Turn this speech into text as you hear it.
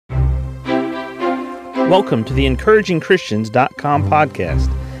Welcome to the EncouragingChristians.com podcast.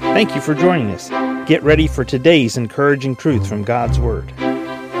 Thank you for joining us. Get ready for today's encouraging truth from God's Word.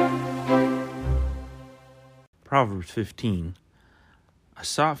 Proverbs 15. A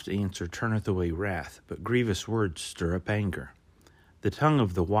soft answer turneth away wrath, but grievous words stir up anger. The tongue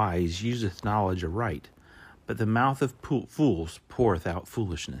of the wise useth knowledge aright, but the mouth of fools poureth out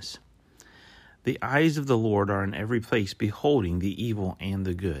foolishness. The eyes of the Lord are in every place, beholding the evil and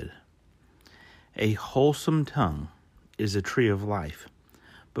the good. A wholesome tongue is a tree of life,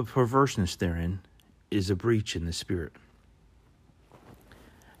 but perverseness therein is a breach in the spirit.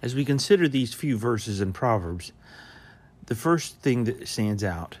 As we consider these few verses in Proverbs, the first thing that stands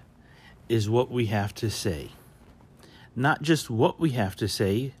out is what we have to say. Not just what we have to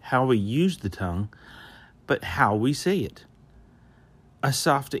say, how we use the tongue, but how we say it. A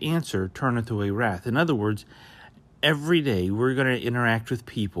soft answer turneth away wrath. In other words, every day we're going to interact with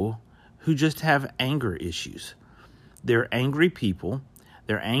people who just have anger issues. They're angry people.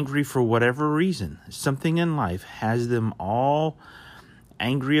 They're angry for whatever reason. Something in life has them all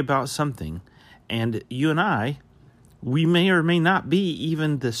angry about something. And you and I, we may or may not be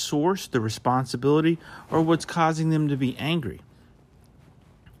even the source, the responsibility, or what's causing them to be angry.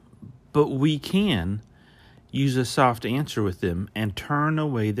 But we can use a soft answer with them and turn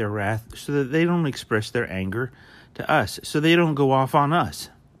away their wrath so that they don't express their anger to us, so they don't go off on us.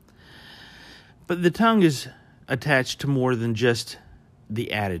 But the tongue is attached to more than just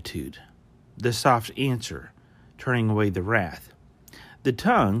the attitude, the soft answer, turning away the wrath. The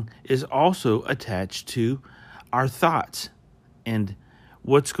tongue is also attached to our thoughts and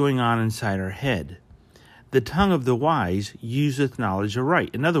what's going on inside our head. The tongue of the wise useth knowledge aright.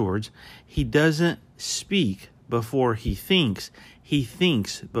 In other words, he doesn't speak before he thinks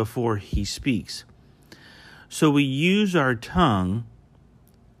before he speaks. So we use our tongue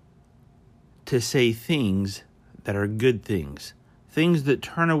to say things that are good things that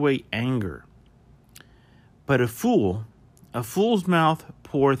turn away anger. But a fool's mouth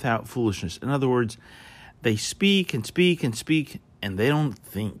poureth out foolishness. In other words, they speak and speak and speak, and they don't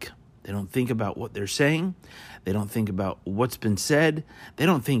think. They don't think about what they're saying. They don't think about what's been said. They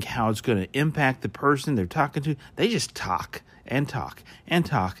don't think how it's going to impact the person they're talking to. They just talk and talk and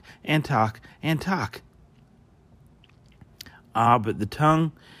talk and talk and talk. But the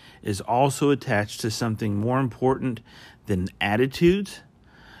tongue is also attached to something more important than attitudes,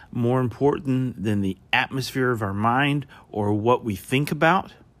 more important than the atmosphere of our mind or what we think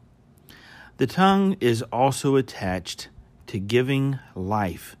about. The tongue is also attached to giving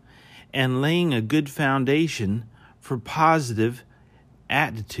life and laying a good foundation for positive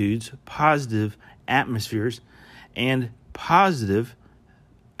attitudes, positive atmospheres, and positive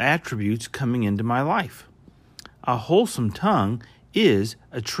attributes coming into my life. A wholesome tongue is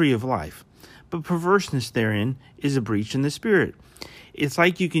a tree of life, but perverseness therein is a breach in the spirit. It's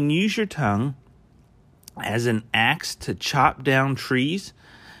like you can use your tongue as an axe to chop down trees,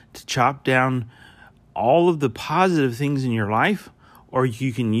 to chop down all of the positive things in your life, or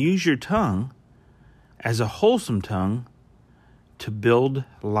you can use your tongue as a wholesome tongue to build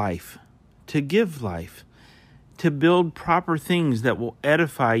life, to give life, to build proper things that will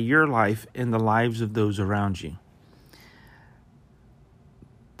edify your life and the lives of those around you.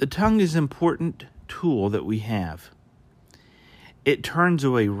 The tongue is an important tool that we have. It turns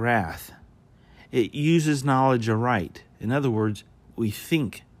away wrath. It uses knowledge aright. In other words, we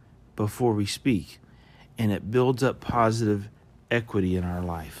think before we speak, and it builds up positive equity in our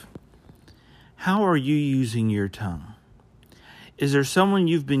life. How are you using your tongue? Is there someone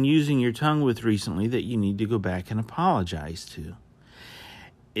you've been using your tongue with recently that you need to go back and apologize to?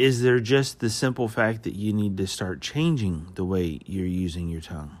 Is there just the simple fact that you need to start changing the way you're using your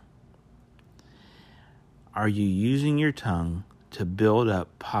tongue? Are you using your tongue to build up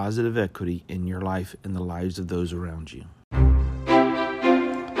positive equity in your life and the lives of those around you?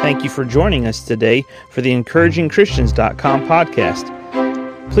 Thank you for joining us today for the EncouragingChristians.com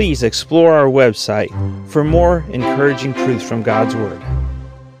podcast. Please explore our website for more encouraging truths from God's Word.